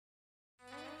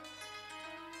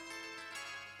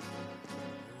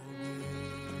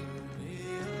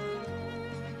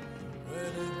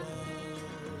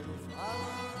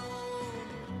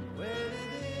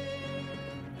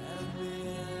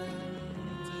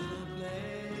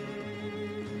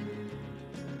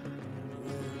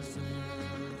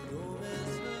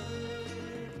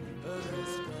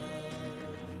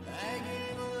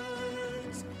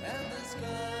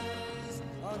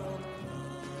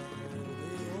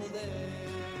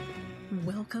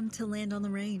Welcome to Land on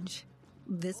the Range.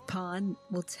 This pod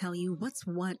will tell you what's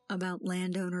what about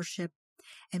land ownership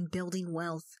and building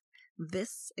wealth.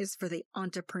 This is for the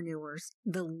entrepreneurs,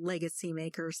 the legacy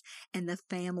makers, and the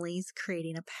families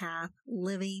creating a path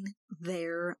living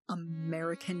their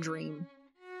American dream.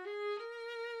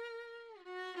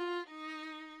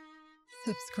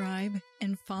 Subscribe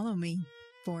and follow me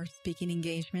for speaking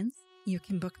engagements. You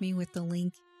can book me with the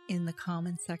link in the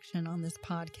comment section on this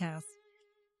podcast.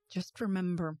 Just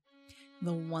remember,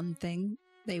 the one thing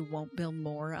they won't build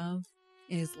more of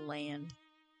is land.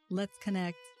 Let's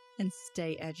connect and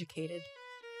stay educated.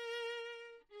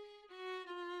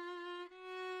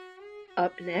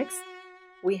 Up next,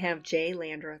 we have Jay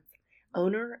Landreth,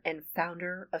 owner and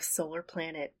founder of Solar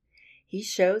Planet. He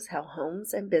shows how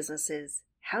homes and businesses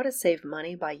how to save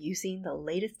money by using the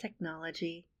latest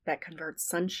technology that converts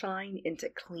sunshine into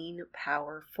clean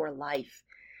power for life.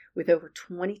 With over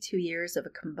 22 years of a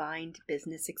combined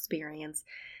business experience,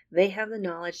 they have the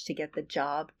knowledge to get the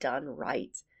job done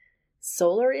right.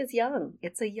 Solar is young.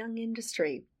 It's a young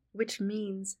industry, which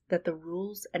means that the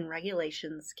rules and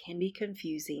regulations can be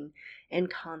confusing and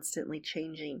constantly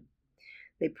changing.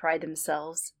 They pride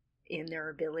themselves in their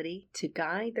ability to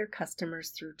guide their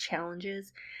customers through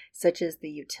challenges such as the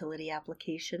utility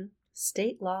application,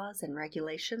 state laws and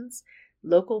regulations,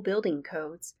 local building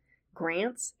codes,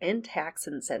 grants, and tax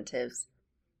incentives.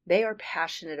 They are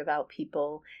passionate about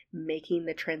people making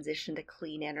the transition to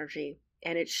clean energy,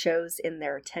 and it shows in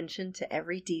their attention to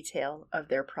every detail of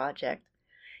their project.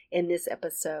 In this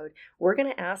episode, we're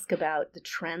going to ask about the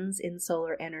trends in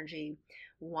solar energy,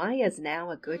 why is now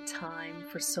a good time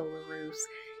for solar roofs,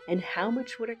 and how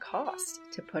much would it cost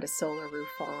to put a solar roof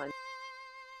on.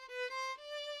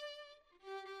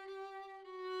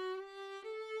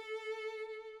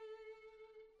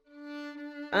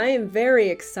 I am very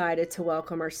excited to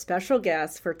welcome our special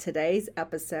guest for today's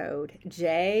episode,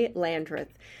 Jay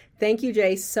Landreth. Thank you,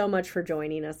 Jay, so much for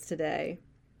joining us today.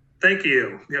 Thank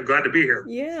you. Yeah, glad to be here.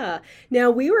 Yeah. Now,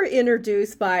 we were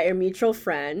introduced by a mutual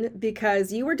friend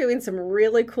because you were doing some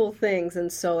really cool things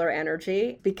in solar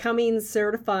energy, becoming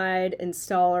certified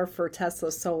installer for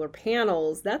Tesla solar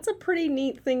panels. That's a pretty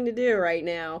neat thing to do right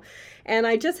now. And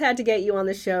I just had to get you on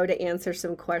the show to answer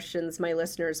some questions my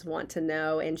listeners want to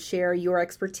know and share your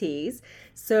expertise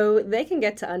so they can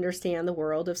get to understand the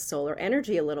world of solar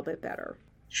energy a little bit better.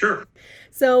 Sure.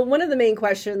 So one of the main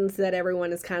questions that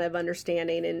everyone is kind of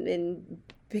understanding and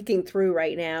picking through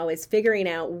right now is figuring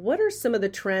out what are some of the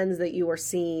trends that you are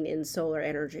seeing in solar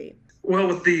energy? Well,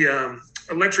 with the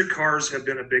electric cars have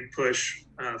been a big push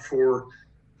for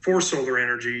solar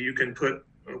energy.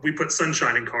 We put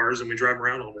sunshine in cars and we drive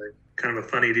around all day. Kind of a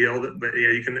funny deal, but yeah,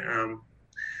 you can.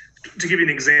 To give you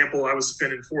an example, I was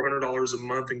spending $400 a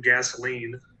month in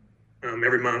gasoline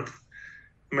every month.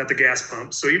 I'm at the gas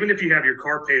pump. So even if you have your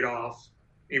car paid off,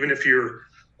 even if you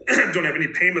don't have any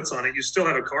payments on it, you still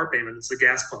have a car payment. It's the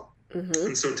gas pump. Mm-hmm.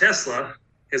 And so Tesla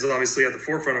is obviously at the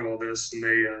forefront of all this, and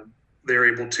they're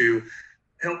able to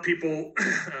help people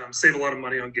save a lot of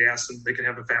money on gas, and they can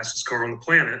have the fastest car on the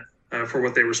planet for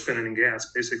what they were spending in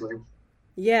gas, basically.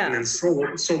 Yeah. And then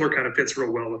solar kind of fits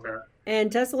real well with that.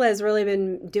 And Tesla has really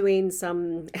been doing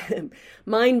some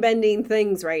mind-bending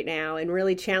things right now and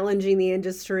really challenging the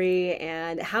industry.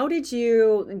 And how did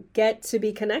you get to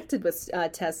be connected with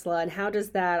Tesla, and how does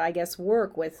that, I guess,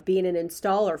 work with being an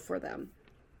installer for them?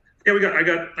 Yeah, I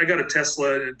got a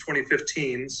Tesla in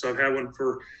 2015, so I've had one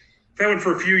for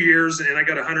a few years, and I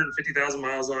got 150,000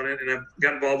 miles on it, and I've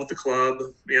got involved with the club.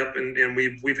 Yep, and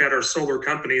we've had our solar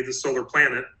company, the Solar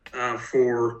Planet,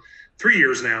 for 3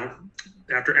 years now.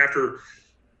 After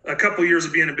a couple of years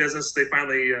of being in business, they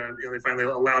finally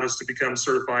allowed us to become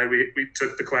certified. We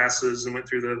took the classes and went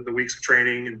through the weeks of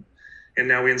training, and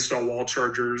now we install wall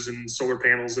chargers and solar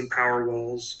panels and power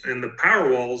walls. And the power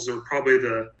walls are probably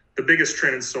the biggest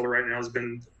trend in solar right now. Has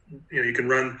been, you can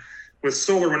run with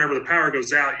solar whenever the power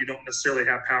goes out. You don't necessarily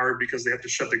have power because they have to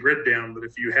shut the grid down. But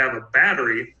if you have a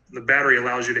battery, the battery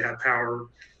allows you to have power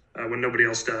when nobody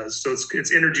else does. So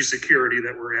it's energy security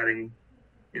that we're adding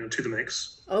to the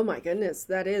mix. Oh my goodness,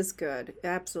 that is good.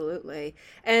 Absolutely.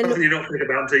 And something you don't think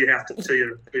about until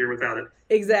you're without it.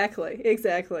 Exactly.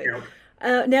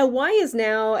 Now, why is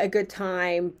now a good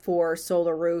time for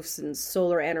solar roofs and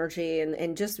solar energy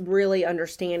and just really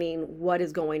understanding what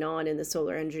is going on in the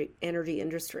solar energy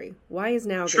industry? Why is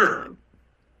now a good time?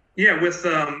 Yeah, with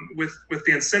the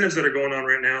incentives that are going on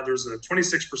right now, there's a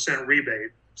 26%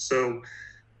 rebate. So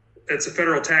it's a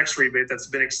federal tax rebate that's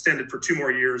been extended for 2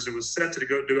 more years. It was set to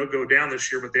go down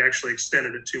this year, but they actually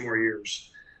extended it 2 more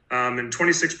years. And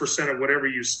 26% of whatever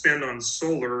you spend on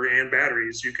solar and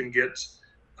batteries, you can get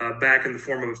back in the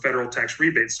form of a federal tax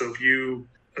rebate. So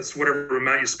that's whatever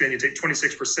amount you spend, you take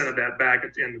 26% of that back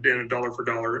in a dollar for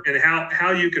dollar. And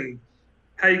how you can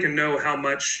know how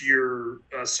much your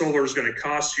solar is going to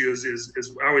cost you is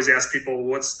I always ask people,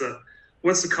 what's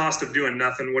the cost of doing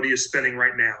nothing? What are you spending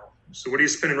right now? So what are you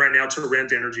spending right now to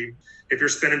rent energy? If you're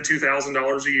spending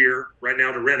 $2,000 a year right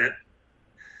now to rent it,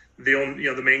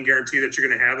 the main guarantee that you're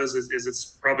going to have is it's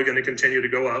probably going to continue to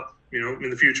go up, in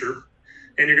the future,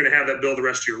 and you're going to have that bill the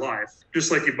rest of your life.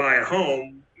 Just like you buy a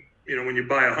home, when you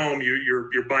buy a home,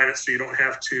 you're buying it so you don't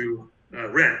have to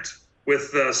rent.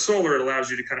 With solar, it allows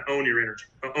you to kind of own your energy,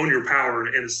 own your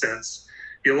power in a sense.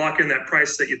 You lock in that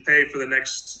price that you pay for the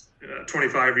next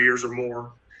 25 years or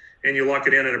more, and you lock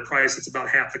it in at a price that's about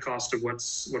half the cost of what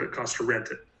it costs to rent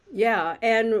it. Yeah.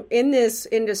 And in this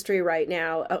industry right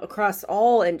now, across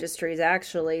all industries,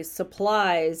 actually,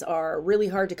 supplies are really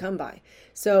hard to come by.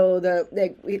 So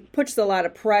it puts a lot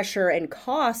of pressure and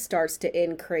cost starts to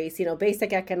increase,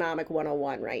 basic economic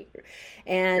 101, right?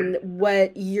 And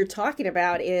what you're talking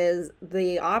about is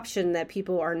the option that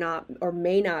people are not or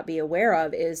may not be aware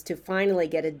of is to finally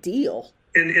get a deal.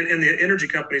 And the energy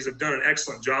companies have done an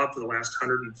excellent job for the last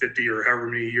 150 or however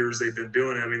many years they've been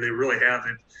doing it. I mean, they really have.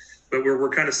 But we're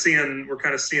kind of seeing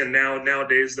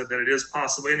nowadays that it is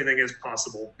possible. Anything is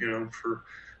possible. For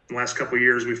the last couple of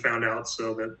years we found out.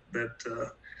 So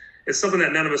that it's something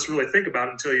that none of us really think about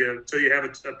until you have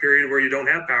a period where you don't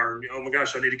have power. Oh my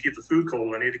gosh, I need to keep the food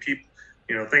cold. I need to keep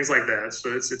things like that.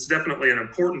 So it's definitely an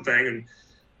important thing. And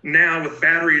now with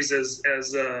batteries as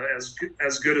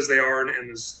good as they are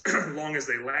and as long as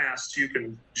they last,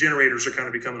 generators are kind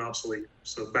of becoming obsolete.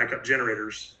 So backup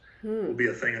generators will be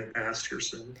a thing in the past here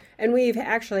soon. And we've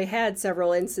actually had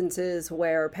several instances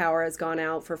where power has gone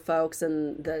out for folks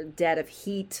in the dead of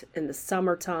heat in the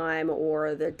summertime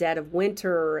or the dead of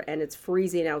winter and it's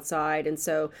freezing outside. And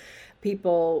so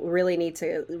people really need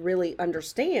to really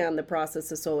understand the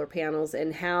process of solar panels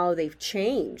and how they've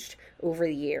changed over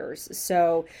the years.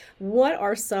 So what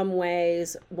are some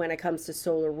ways when it comes to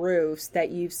solar roofs that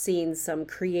you've seen some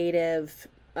creative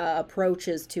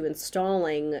approaches to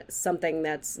installing something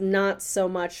that's not so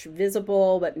much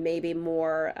visible, but maybe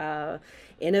more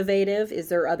innovative? Is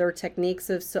there other techniques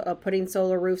of putting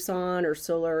solar roofs on or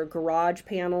solar garage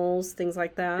panels, things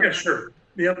like that? Yeah, sure.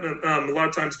 Yep. A lot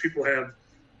of times people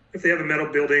if they have a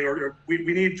metal building or we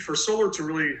need for solar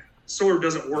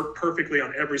doesn't work perfectly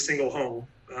on every single home,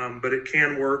 but it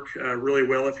can work really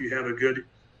well if you have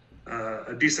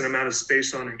a decent amount of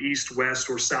space on an east, west,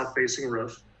 or south facing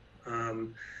roof.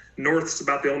 North's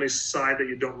about the only side that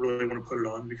you don't really want to put it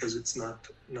on because it's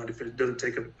it doesn't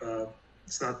take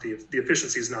it's not the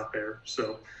efficiency is not there.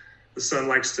 So the sun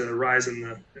likes to rise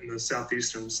in the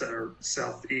southeast or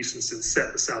southeast and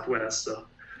set the southwest. So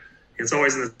it's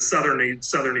always in the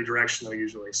southerny direction though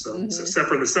usually. So, so except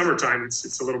for in the summertime,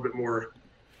 it's a little bit more.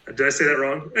 Did I say that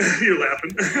wrong? You're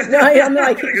laughing. No, I'm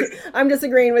like, I'm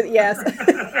disagreeing with yes.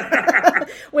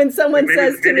 When someone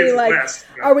says to me like, west,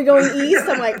 "Are we going east?"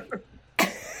 I'm like,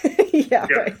 yeah.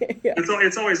 Right. Yeah.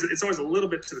 It's always a little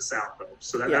bit to the south though.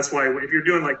 So that's why if you're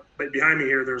doing like behind me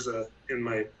here, there's in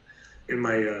my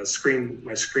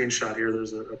screenshot here,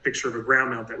 there's a picture of a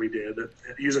ground mount that we did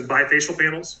using bifacial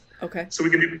panels. Okay. So we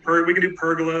can do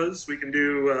pergolas. We can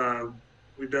do.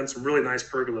 We've done some really nice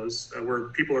pergolas where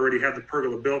people already have the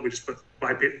pergola built. We just put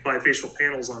bifacial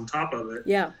panels on top of it.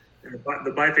 Yeah. And the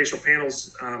bifacial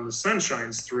panels, the sun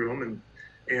shines through them,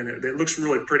 and it looks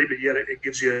really pretty, but yet it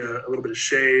gives you a little bit of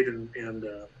shade. And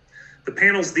the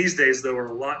panels these days, though, are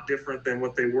a lot different than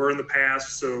what they were in the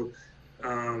past. So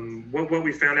what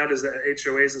we found out is that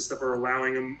HOAs and stuff are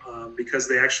allowing them because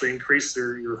they actually increase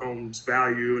your home's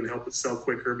value and help it sell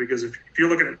quicker. Because if you're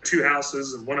looking at two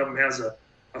houses and one of them has a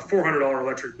 $400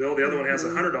 electric bill, the other one has a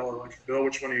 $100 electric bill,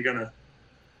 which one are you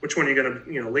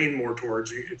gonna lean more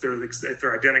towards? If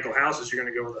they're identical houses, you're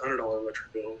gonna go with a $100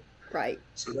 electric bill. Right.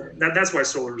 So that's why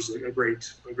solar is a great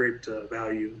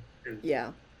value.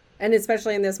 Yeah. And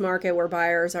especially in this market where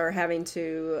buyers are having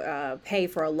to pay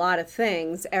for a lot of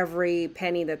things, every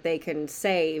penny that they can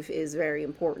save is very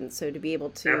important. So to be able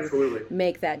to Absolutely.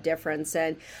 Make that difference.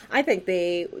 And I think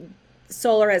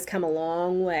solar has come a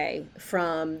long way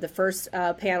from the first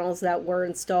panels that were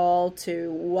installed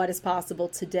to what is possible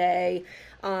today.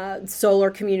 Solar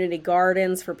community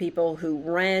gardens for people who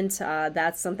rent.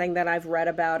 That's something that I've read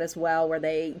about as well, where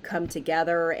they come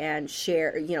together and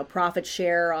share, profit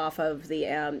share off of the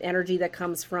energy that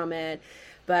comes from it.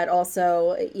 But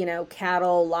also,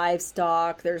 cattle,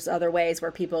 livestock, there's other ways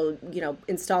where people,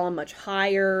 install them much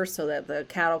higher so that the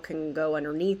cattle can go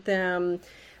underneath them.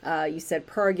 You said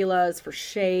pergolas for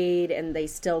shade, and they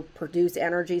still produce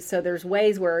energy. So there's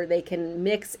ways where they can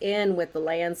mix in with the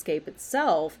landscape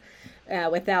itself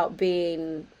without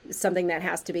being something that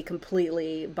has to be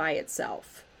completely by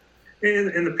itself.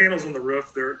 And the panels on the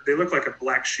roof, they look like a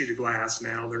black sheet of glass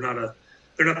now. They're not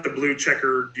the blue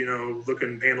checkered,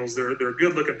 looking panels. They're a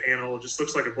good looking panel. It just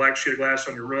looks like a black sheet of glass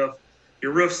on your roof.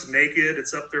 Your roof's naked.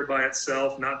 It's up there by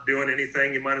itself, not doing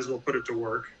anything. You might as well put it to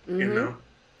work,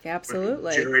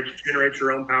 Absolutely. Generate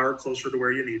your own power closer to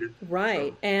where you need it.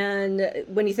 Right. So. And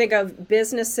when you think of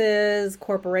businesses,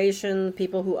 corporations,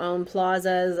 people who own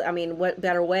plazas, I mean, what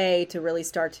better way to really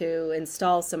start to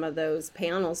install some of those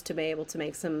panels to be able to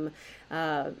make some,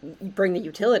 bring the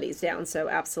utilities down. So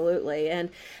absolutely. And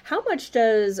how much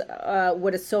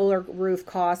would a solar roof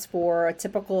cost for a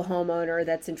typical homeowner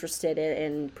that's interested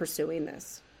in pursuing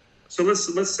this? So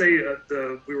let's say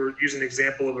we were using an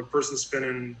example of a person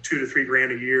spending $2,000 to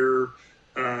 $3,000 a year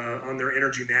on their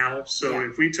energy now. So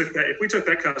if we took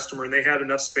that customer and they had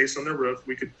enough space on their roof,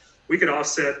 we could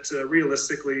offset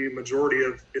realistically majority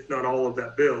of, if not all of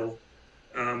that bill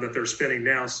that they're spending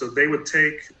now. So they would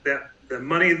take the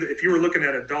money. If you were looking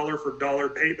at a dollar for dollar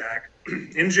payback,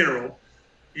 in general,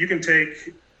 you can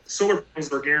take solar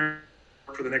panels are guaranteed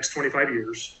for the next 25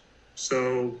 years.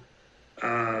 So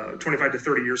 25 to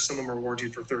 30 years. Some of them are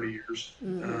warranted for 30 years.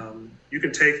 Mm-hmm. You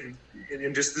can take,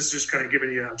 and this is just kind of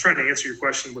giving you, I'm trying to answer your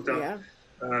question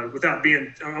without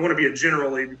being, I want to be a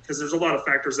generally, because there's a lot of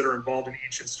factors that are involved in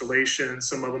each installation.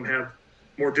 Some of them have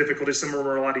more difficulty. Some of them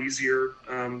are a lot easier.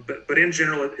 But in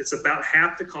general, it's about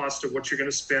half the cost of what you're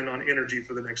going to spend on energy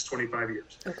for the next 25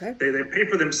 years. Okay. They pay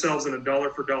for themselves in a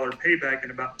dollar for dollar payback in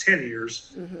about 10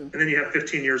 years. Mm-hmm. And then you have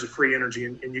 15 years of free energy,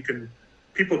 and you can,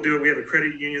 people do it. We have a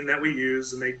credit union that we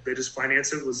use, and they just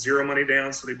finance it with zero money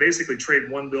down. So they basically trade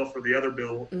one bill for the other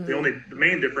bill. Mm-hmm. The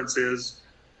main difference is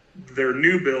their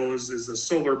new bill is a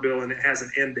solar bill, and it has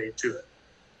an end date to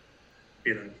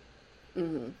it.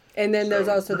 Mm-hmm. And then there's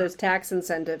also those tax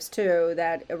incentives too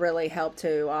that really help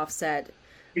to offset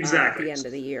at the end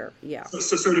of the year. Yeah.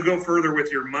 So to go further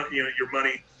with your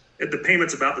money, the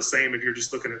payment's about the same if you're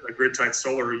just looking at a grid tied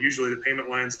solar. Usually the payment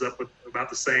lines up with about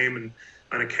the same, and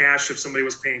on a cash, if somebody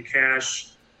was paying cash,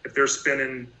 if they're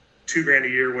spending $2,000 a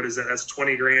year, what is that? That's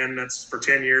 $20,000. That's for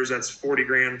 10 years. That's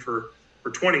 $40,000 for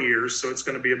 20 years. So it's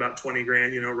going to be about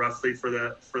 $20,000, roughly for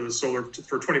the solar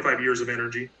for 25 years of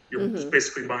energy. You're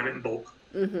basically buying it in bulk.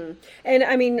 Mm-hmm. And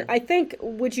I mean, I think,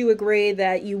 would you agree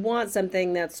that you want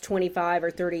something that's 25 or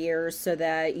 30 years so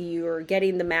that you're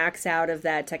getting the max out of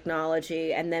that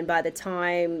technology, and then by the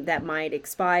time that might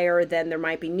expire, then there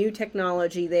might be new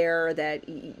technology there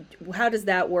how does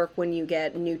that work when you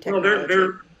get new technology? Well,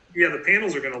 the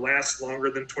panels are going to last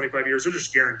longer than 25 years. They're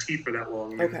just guaranteed for that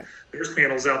long. Okay. There's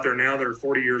panels out there now that are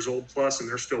 40 years old plus, and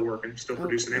they're still working, still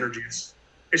producing energy. It's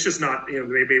just not,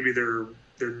 maybe they're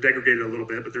degraded a little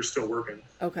bit, but they're still working.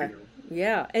 Okay.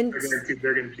 Yeah. And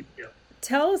they're going to keep.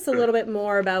 Tell us a little bit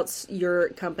more about your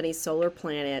company, Solar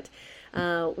Planet.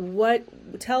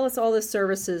 Tell us all the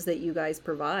services that you guys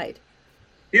provide.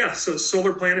 Yeah, so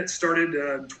Solar Planet started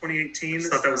in 2018. I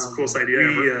thought that was the coolest idea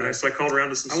ever. So I called around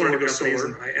to some solar companies,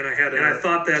 and I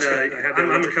thought that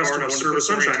I'm a customer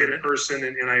service-oriented person,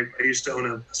 and I used to own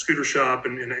a scooter shop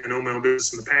and own my own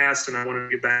business in the past, and I wanted to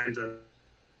get back into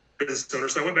business owner.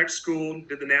 So I went back to school,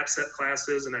 did the NAPSET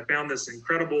classes, and I found this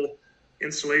incredible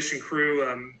installation crew.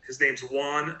 His name's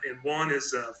Juan, and Juan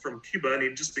is from Cuba, and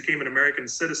he just became an American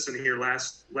citizen here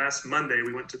last Monday.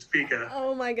 We went to Topeka.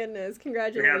 Oh my goodness!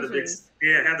 Congratulations!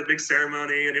 Had the big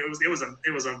ceremony, and it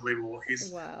was unbelievable.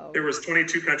 There was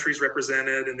 22 countries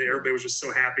represented, and everybody was just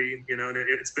so happy. And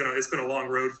it's been a long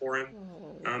road for him.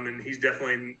 And he's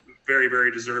definitely very,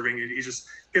 very deserving.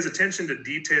 His attention to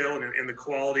detail and the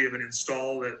quality of an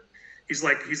install that. He's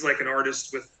like an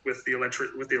artist with the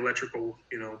electrical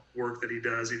work that he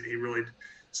does. He really,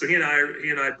 so he and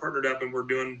I partnered up, and we've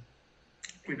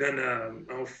done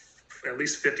at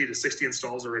least 50 to 60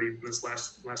 installs already in this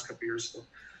last couple of years. So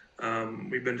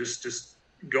we've been just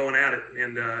going at it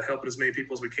and helping as many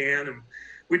people as we can, and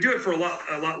we do it for a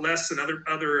lot less than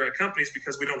other companies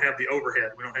because we don't have the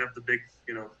overhead. We don't have the big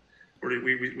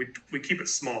we keep it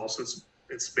small. So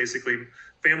it's basically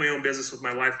family-owned business with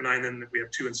my wife and I, and then we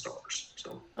have 2 installers.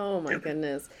 So. Oh my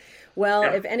goodness! Well,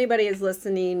 if anybody is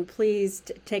listening, please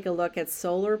take a look at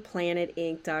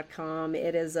SolarPlanetInc.com.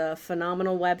 It is a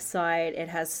phenomenal website. It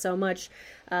has so much,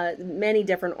 many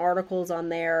different articles on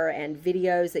there and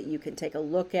videos that you can take a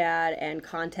look at and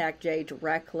contact Jay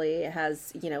directly. It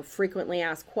has frequently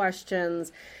asked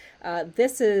questions.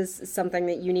 this is something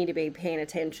that you need to be paying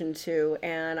attention to.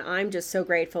 And I'm just so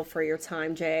grateful for your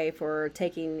time, Jay, for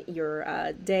taking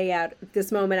your day out,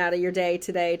 this moment out of your day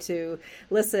today to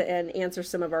listen and answer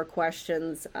some of our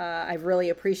questions. I've really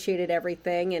appreciated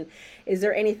everything. And is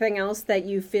there anything else that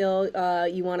you feel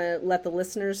you want to let the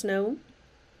listeners know?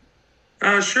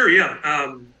 Sure,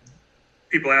 yeah.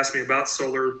 People ask me about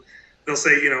solar. They'll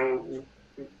say,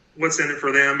 what's in it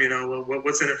for them?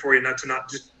 What's in it for you? Not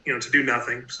just, to do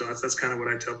nothing. So that's kind of what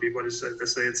I tell people. I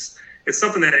say it's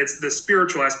something that it's the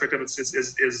spiritual aspect of it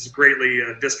is greatly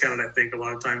discounted, I think, a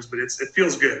lot of times, but it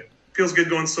feels good. It feels good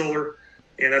going solar.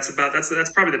 And that's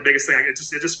probably the biggest thing. It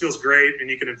just feels great. And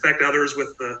you can infect others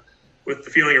with the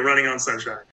feeling of running on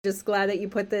sunshine. Just glad that you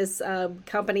put this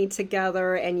company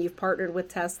together and you've partnered with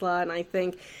Tesla. And I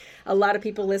think a lot of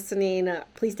people listening,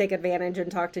 please take advantage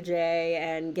and talk to Jay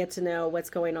and get to know what's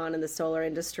going on in the solar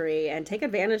industry and take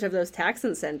advantage of those tax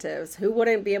incentives. Who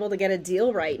wouldn't be able to get a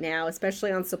deal right now,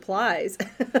 especially on supplies?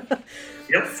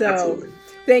 Yep, so, absolutely.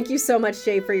 Thank you so much,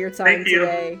 Jay, for your time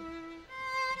today.